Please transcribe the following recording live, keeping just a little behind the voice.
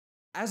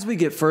As we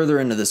get further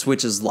into the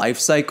Switch's life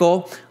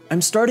cycle, I'm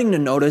starting to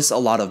notice a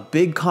lot of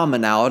big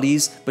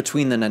commonalities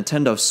between the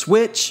Nintendo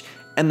Switch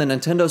and the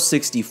Nintendo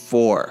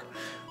 64.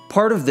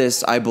 Part of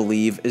this, I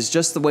believe, is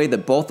just the way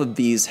that both of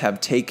these have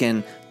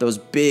taken those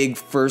big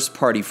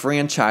first-party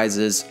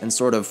franchises and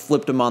sort of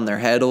flipped them on their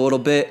head a little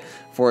bit.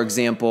 For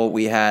example,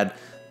 we had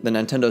the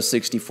Nintendo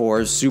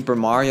 64's Super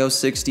Mario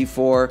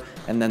 64,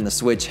 and then the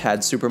Switch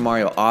had Super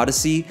Mario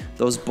Odyssey.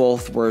 Those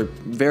both were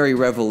very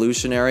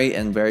revolutionary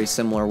in very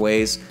similar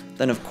ways.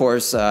 Then, of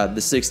course, the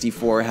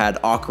 64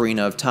 had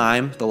Ocarina of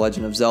Time, the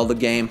Legend of Zelda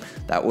game.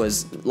 That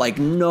was like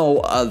no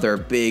other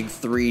big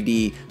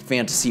 3D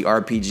fantasy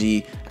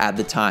RPG at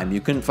the time.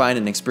 You couldn't find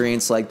an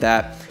experience like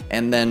that.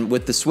 And then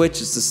with the Switch,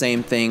 it's the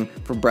same thing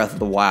for Breath of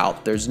the Wild.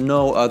 There's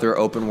no other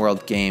open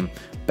world game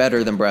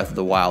better than Breath of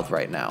the Wild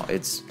right now.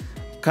 It's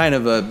kind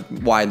of a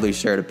widely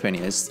shared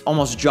opinion. It's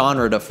almost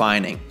genre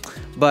defining.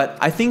 But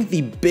I think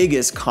the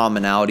biggest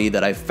commonality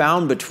that I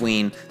found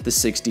between the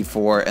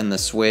 64 and the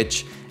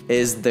Switch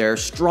is their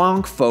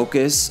strong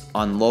focus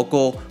on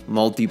local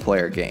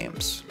multiplayer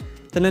games.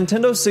 The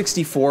Nintendo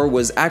 64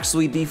 was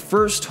actually the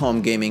first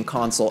home gaming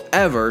console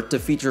ever to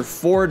feature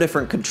 4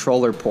 different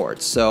controller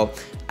ports. So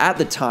at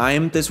the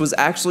time, this was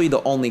actually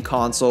the only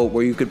console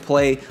where you could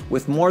play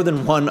with more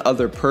than one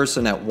other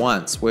person at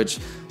once, which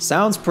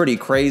sounds pretty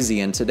crazy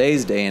in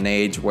today's day and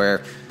age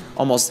where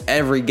almost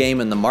every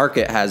game in the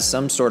market has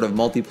some sort of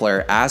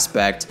multiplayer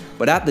aspect,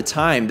 but at the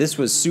time, this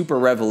was super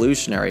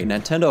revolutionary.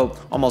 Nintendo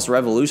almost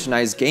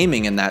revolutionized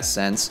gaming in that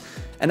sense.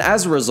 And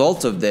as a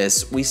result of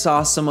this, we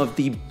saw some of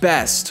the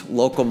best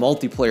local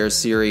multiplayer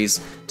series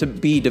to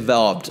be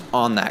developed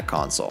on that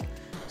console.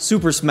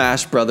 Super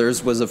Smash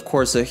Bros. Was of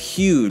course a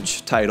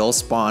huge title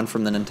spawned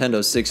from the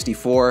Nintendo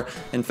 64.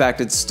 In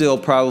fact, it's still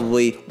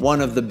probably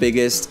one of the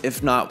biggest,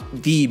 if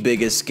not the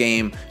biggest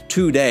game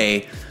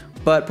today.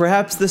 But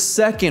perhaps the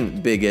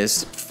second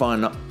biggest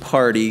fun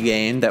party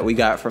game that we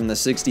got from the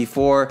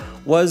 64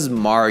 was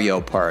Mario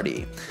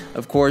Party.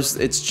 Of course,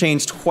 it's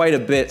changed quite a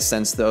bit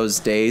since those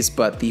days,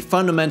 but the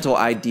fundamental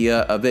idea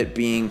of it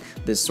being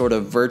this sort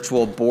of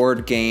virtual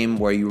board game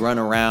where you run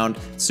around,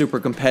 super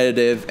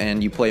competitive,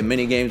 and you play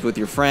mini games with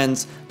your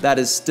friends, that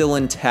is still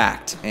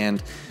intact.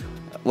 And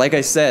like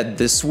I said,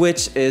 the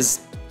Switch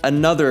is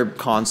another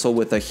console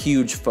with a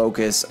huge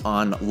focus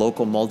on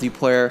local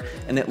multiplayer,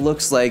 and it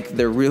looks like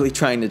they're really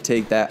trying to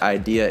take that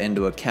idea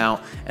into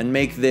account and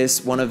make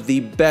this one of the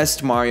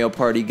best Mario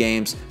Party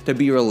games to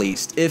be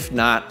released, if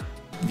not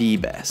the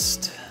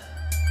best.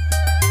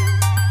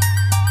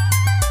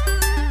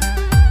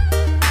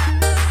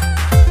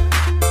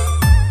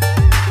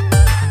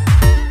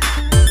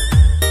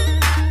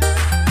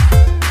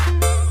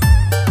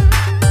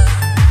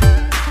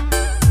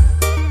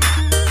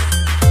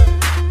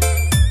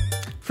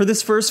 For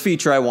this first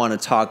feature I want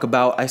to talk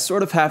about, I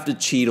sort of have to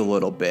cheat a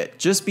little bit,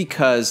 just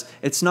because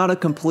it's not a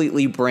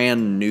completely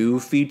brand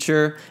new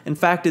feature. In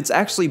fact, it's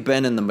actually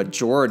been in the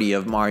majority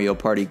of Mario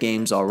Party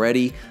games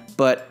already,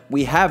 but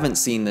we haven't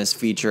seen this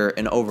feature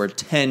in over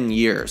 10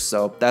 years,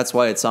 so that's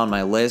why it's on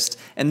my list,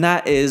 and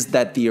that is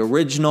that the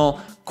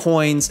original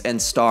coins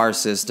and star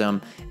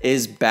system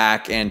is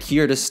back and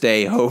here to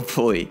stay,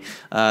 hopefully.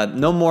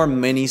 No more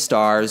mini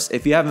stars.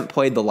 If you haven't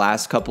played the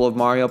last couple of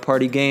Mario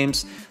Party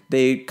games,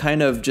 they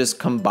kind of just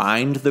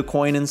combined the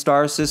coin and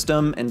star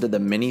system into the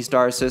mini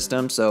star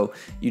system, so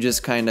you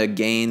just kind of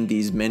gain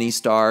these mini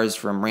stars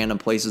from random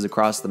places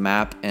across the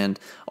map, and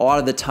a lot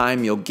of the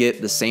time you'll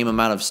get the same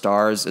amount of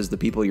stars as the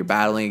people you're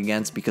battling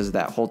against because of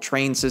that whole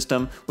train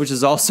system, which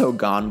is also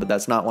gone, but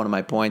that's not one of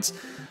my points.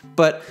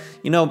 But,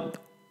 you know,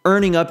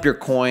 earning up your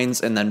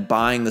coins and then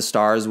buying the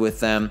stars with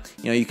them,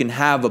 you know, you can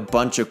have a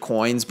bunch of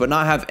coins but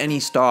not have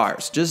any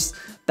stars. Just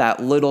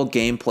that little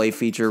gameplay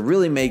feature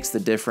really makes the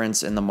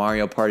difference in the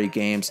Mario Party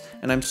games,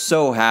 and I'm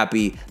so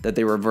happy that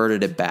they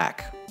reverted it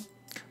back.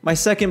 My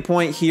second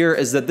point here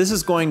is that this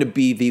is going to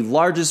be the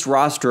largest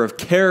roster of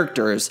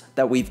characters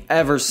that we've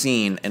ever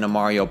seen in a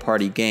Mario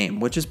Party game,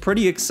 which is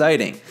pretty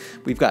exciting.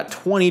 We've got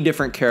 20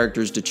 different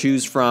characters to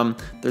choose from.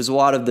 There's a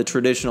lot of the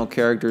traditional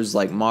characters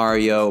like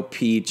Mario,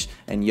 Peach,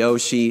 and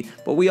Yoshi,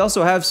 but we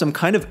also have some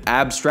kind of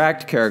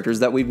abstract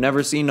characters that we've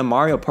never seen in a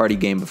Mario Party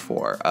game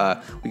before.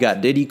 We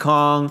got Diddy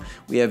Kong,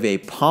 we have a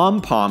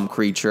pom-pom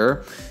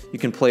creature, you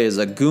can play as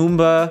a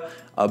Goomba,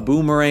 a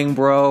Boomerang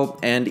Bro,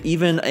 and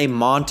even a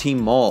Monty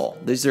Mole.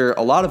 These are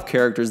a lot of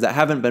characters that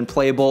haven't been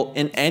playable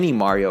in any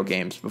Mario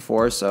games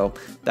before, so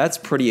that's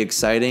pretty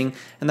exciting.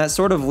 And that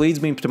sort of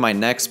leads me to my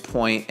next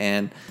point,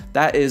 and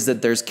that is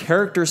that there's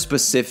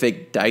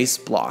character-specific dice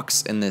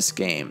blocks in this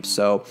game.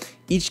 So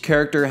each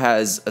character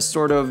has a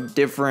sort of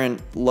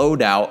different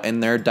loadout in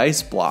their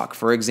dice block.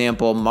 For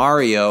example,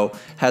 Mario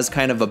has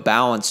kind of a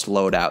balanced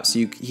loadout.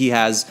 So he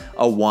has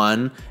a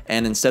 1,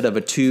 and instead of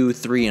a 2,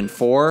 3, and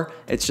 4,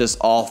 it's just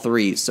all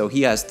 3s. So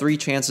he has 3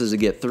 chances to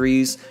get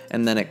 3s,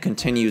 and then it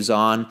continues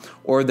on.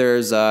 Or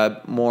there's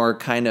more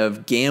kind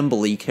of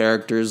gambly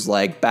characters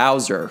like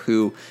Bowser,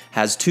 who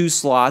has 2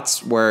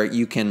 slots where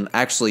you can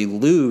actually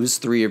lose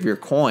 3 of your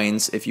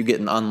coins if you get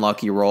an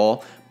unlucky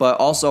roll, but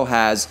also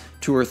has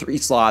 2 or 3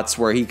 slots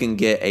where he can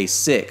get a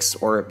 6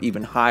 or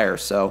even higher.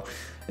 So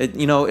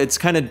it's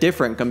kind of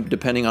different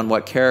depending on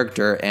what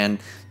character, and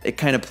it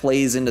kind of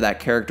plays into that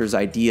character's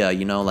idea.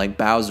 Like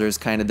Bowser's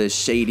kind of this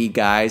shady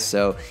guy,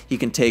 so he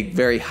can take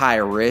very high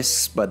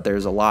risks, but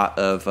there's a lot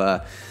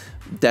of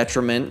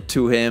detriment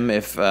to him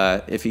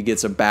if he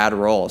gets a bad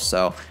roll.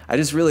 So I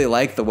just really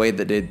like the way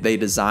that they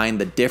design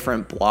the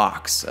different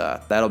blocks.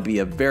 That'll be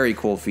a very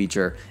cool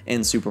feature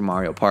in Super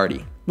Mario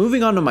Party.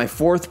 Moving on to my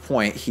 4th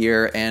point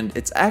here, and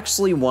it's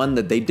actually one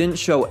that they didn't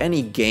show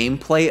any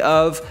gameplay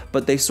of,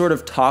 but they sort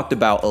of talked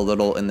about a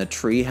little in the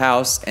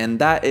treehouse, and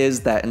that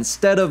is that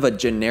instead of a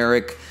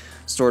generic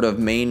sort of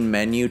main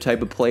menu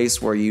type of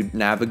place where you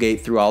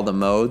navigate through all the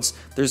modes,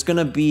 there's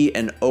gonna be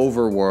an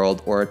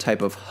overworld or a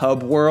type of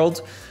hub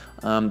world.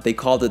 They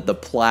called it the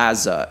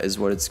Plaza is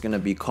what it's going to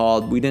be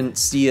called. We didn't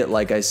see it,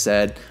 like I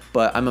said,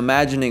 but I'm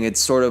imagining it's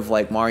sort of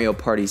like Mario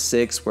Party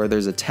 6 where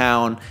there's a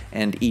town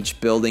and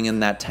each building in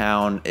that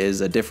town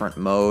is a different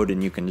mode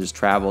and you can just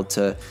travel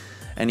to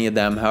any of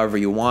them however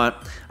you want.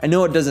 I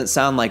know it doesn't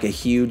sound like a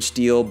huge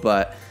deal,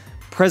 but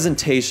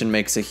presentation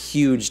makes a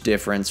huge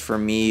difference for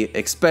me,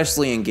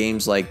 especially in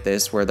games like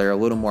this where they're a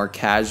little more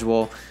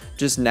casual.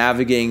 Just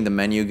navigating the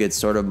menu gets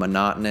sort of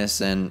monotonous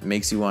and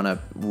makes you want to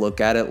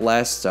look at it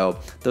less. So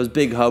those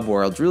big hub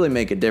worlds really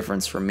make a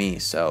difference for me.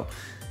 So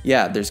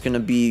yeah, there's going to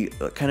be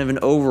kind of an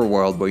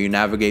overworld where you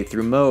navigate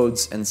through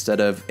modes instead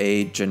of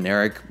a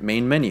generic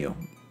main menu,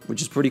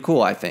 which is pretty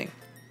cool, I think.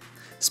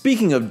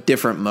 Speaking of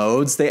different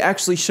modes, they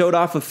actually showed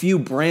off a few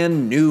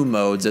brand new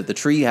modes at the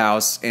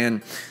Treehouse,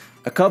 and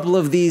a couple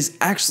of these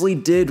actually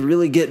did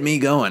really get me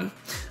going.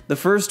 The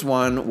first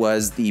one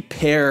was the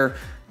pair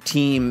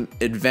team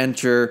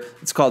adventure.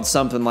 It's called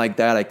something like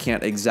that. I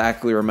can't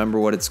exactly remember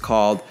what it's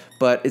called,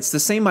 but it's the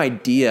same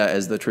idea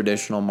as the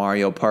traditional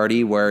Mario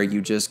Party where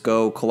you just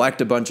go collect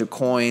a bunch of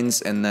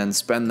coins and then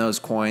spend those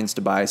coins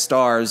to buy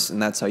stars,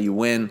 and that's how you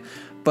win.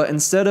 But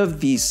instead of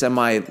the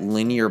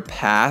semi-linear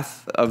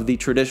path of the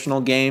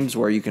traditional games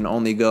where you can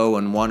only go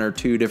in 1 or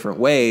 2 different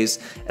ways,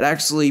 it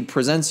actually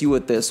presents you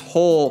with this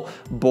whole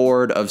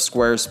board of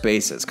square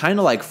spaces, kind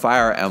of like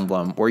Fire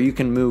Emblem, where you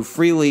can move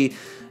freely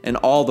in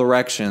all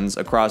directions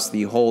across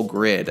the whole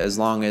grid as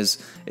long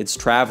as it's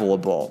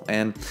travelable.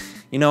 And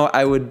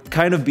I would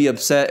kind of be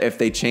upset if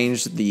they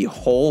changed the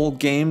whole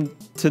game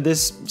to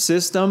this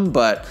system,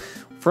 but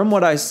from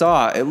what I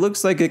saw, it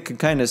looks like it could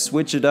kind of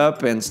switch it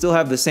up and still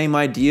have the same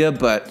idea,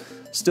 but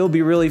still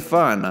be really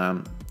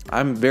fun.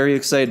 I'm very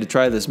excited to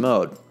try this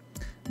mode.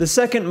 The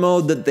second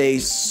mode that they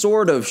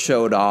sort of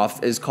showed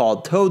off is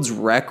called Toad's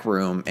Rec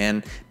Room,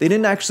 and they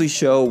didn't actually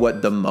show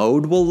what the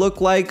mode will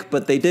look like,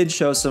 but they did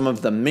show some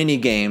of the mini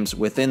games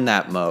within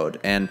that mode,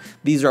 and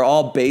these are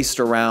all based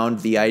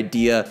around the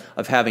idea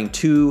of having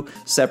 2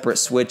 separate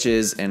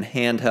switches in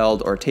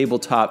handheld or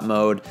tabletop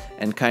mode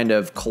and kind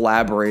of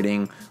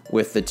collaborating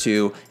with the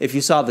 2. If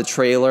you saw the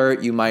trailer,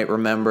 you might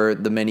remember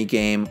the mini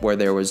game where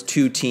there was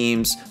 2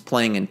 teams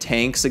playing in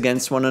tanks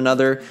against one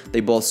another. They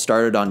both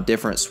started on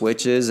different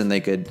switches and they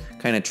could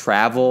kind of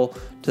travel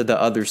to the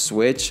other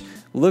switch.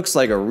 Looks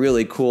like a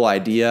really cool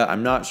idea.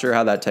 I'm not sure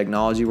how that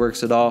technology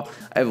works at all.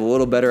 I have a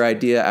little better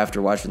idea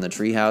after watching the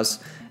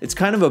Treehouse. It's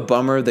kind of a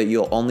bummer that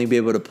you'll only be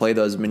able to play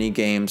those mini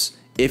games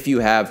if you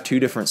have 2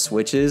 different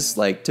switches.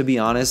 Like, to be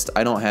honest,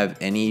 I don't have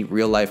any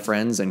real life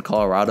friends in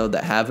Colorado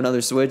that have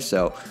another switch,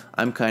 so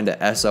I'm kind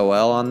of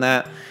SOL on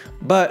that.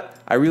 But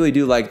I really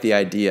do like the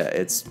idea.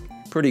 It's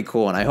pretty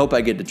cool, and I hope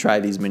I get to try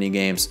these mini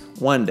games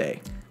one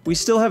day. We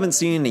still haven't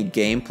seen any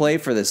gameplay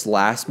for this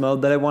last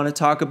mode that I want to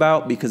talk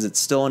about because it's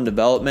still in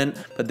development,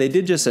 but they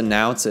did just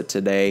announce it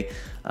today.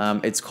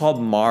 It's called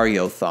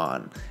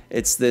Mariothon.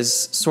 It's this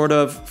sort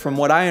of, from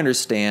what I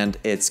understand,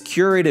 it's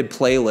curated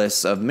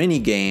playlists of mini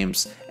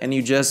games and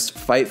you just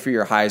fight for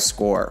your high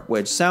score,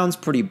 which sounds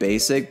pretty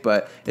basic,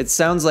 but it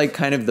sounds like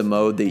kind of the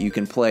mode that you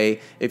can play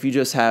if you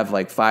just have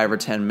like 5 or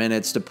 10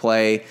 minutes to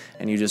play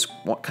and you just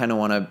kind of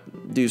want to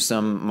do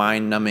some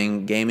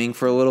mind-numbing gaming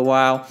for a little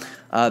while.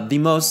 The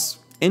most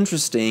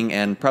interesting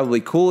and probably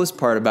coolest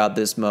part about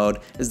this mode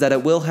is that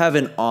it will have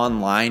an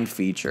online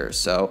feature.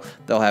 So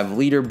they'll have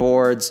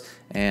leaderboards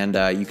and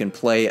you can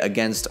play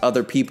against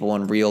other people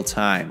in real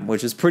time,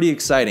 which is pretty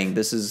exciting.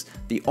 This is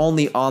the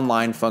only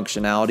online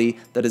functionality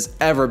that has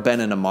ever been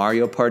in a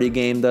Mario Party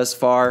game thus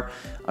far.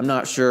 I'm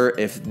not sure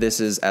if this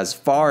is as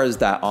far as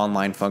that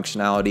online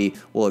functionality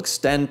will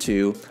extend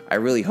to. I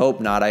really hope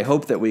not. I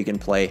hope that we can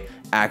play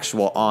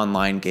actual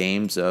online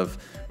games of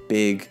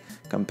big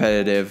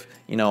competitive,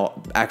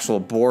 actual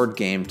board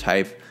game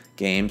type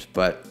games,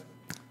 but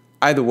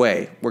either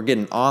way, we're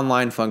getting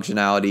online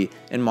functionality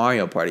in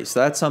Mario Party, so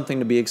that's something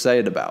to be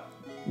excited about.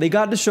 They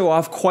got to show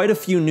off quite a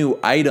few new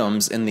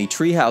items in the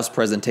Treehouse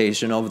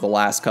presentation over the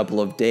last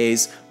couple of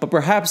days, but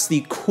perhaps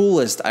the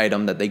coolest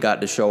item that they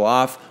got to show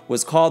off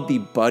was called the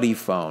Buddy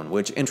Phone,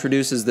 which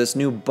introduces this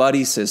new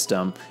buddy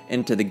system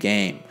into the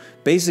game.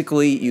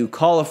 Basically, you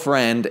call a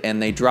friend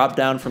and they drop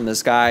down from the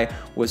sky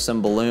with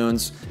some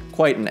balloons.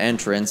 quite an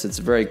entrance. It's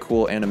a very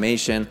cool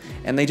animation,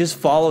 and they just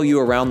follow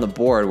you around the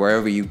board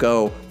wherever you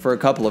go for a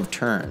couple of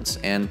turns.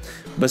 And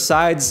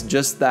besides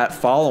just that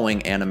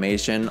following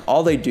animation,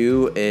 all they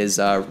do is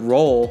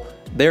roll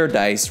their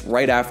dice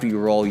right after you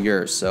roll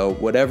yours. So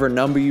whatever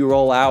number you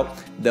roll out,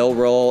 they'll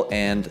roll,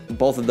 and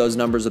both of those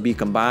numbers will be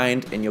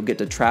combined, and you'll get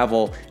to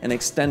travel an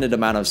extended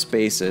amount of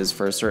spaces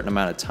for a certain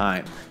amount of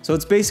time. So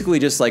it's basically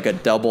just like a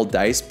double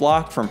dice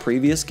block from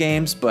previous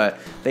games, but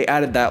they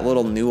added that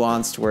little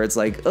nuance to where it's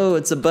like, oh,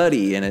 it's a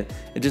buddy, and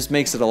it just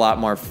makes it a lot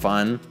more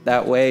fun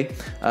that way.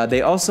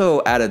 They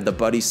also added the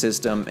buddy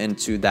system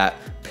into that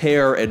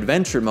pair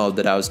adventure mode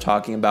that I was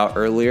talking about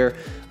earlier.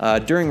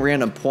 During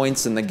random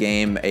points in the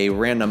game, a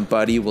random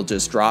buddy will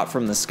just drop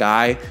from the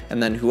sky,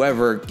 and then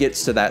whoever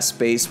gets to that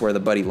space where the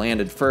buddy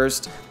landed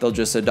first, they'll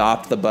just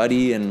adopt the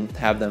buddy and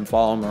have them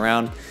follow him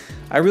around.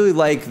 I really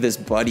like this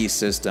buddy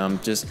system.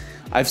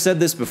 I've said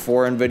this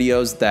before in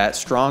videos that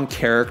strong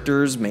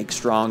characters make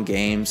strong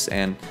games,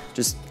 and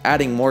just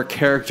adding more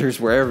characters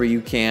wherever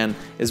you can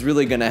is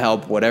really going to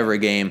help whatever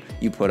game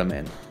you put them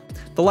in.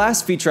 The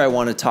last feature I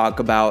want to talk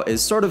about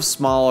is sort of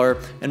smaller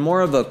and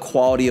more of a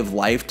quality of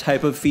life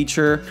type of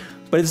feature,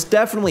 but it's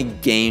definitely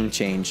game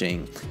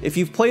changing. If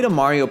you've played a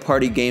Mario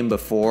Party game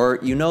before,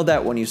 you know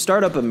that when you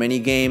start up a mini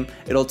game,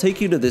 it'll take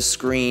you to this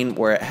screen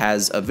where it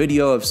has a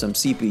video of some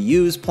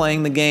CPUs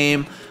playing the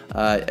game,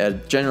 a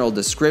general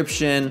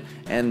description,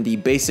 and the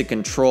basic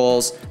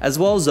controls, as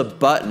well as a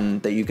button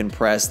that you can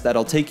press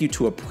that'll take you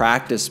to a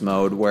practice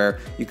mode where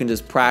you can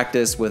just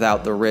practice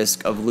without the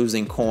risk of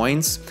losing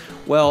coins.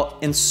 Well,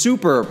 in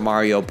Super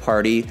Mario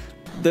Party,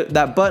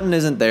 that button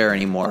isn't there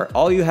anymore.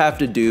 All you have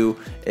to do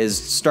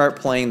is start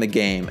playing the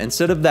game.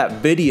 Instead of that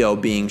video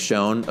being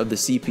shown of the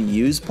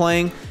CPUs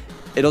playing,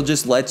 it'll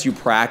just let you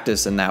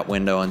practice in that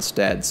window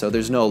instead. So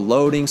there's no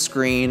loading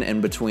screen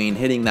in between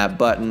hitting that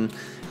button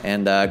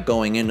and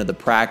going into the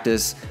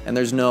practice, and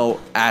there's no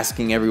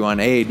asking everyone,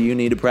 hey, do you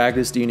need to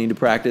practice? Do you need to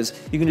practice?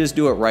 You can just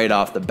do it right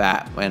off the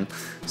bat. And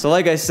so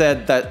like I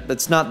said,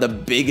 that's not the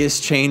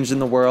biggest change in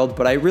the world,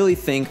 but I really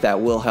think that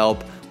will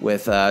help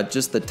with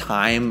just the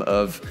time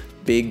of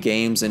big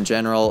games in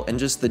general, and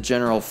just the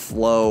general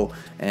flow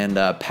and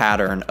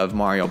pattern of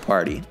Mario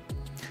Party.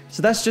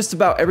 So that's just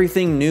about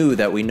everything new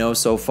that we know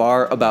so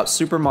far about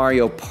Super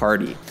Mario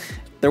Party.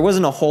 There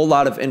wasn't a whole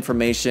lot of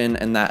information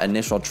in that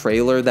initial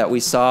trailer that we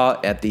saw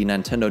at the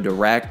Nintendo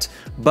Direct,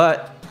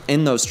 but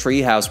in those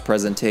Treehouse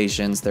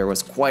presentations, there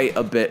was quite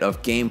a bit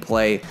of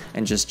gameplay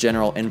and just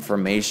general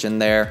information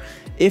there.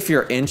 If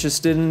you're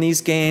interested in these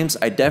games,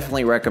 I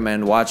definitely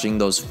recommend watching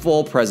those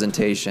full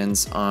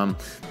presentations.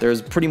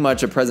 There's pretty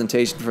much a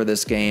presentation for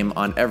this game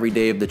on every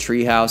day of the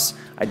Treehouse.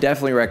 I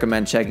definitely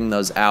recommend checking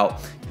those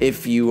out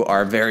if you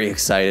are very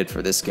excited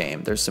for this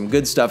game. There's some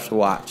good stuff to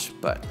watch,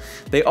 but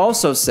they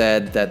also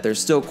said that there's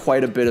still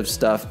quite a bit of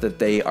stuff that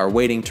they are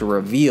waiting to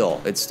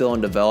reveal. It's still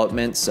in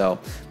development, so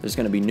there's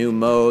going to be new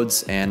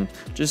modes and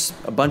just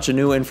a bunch of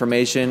new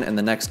information in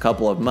the next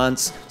couple of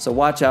months, so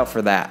watch out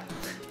for that.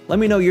 Let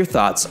me know your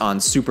thoughts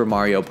on Super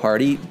Mario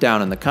Party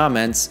down in the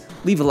comments.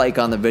 Leave a like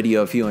on the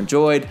video if you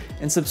enjoyed,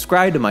 and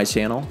subscribe to my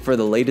channel for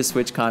the latest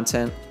Switch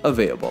content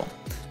available.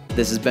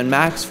 This has been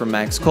Max from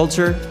Max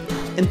Culture,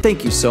 and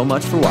thank you so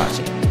much for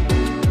watching.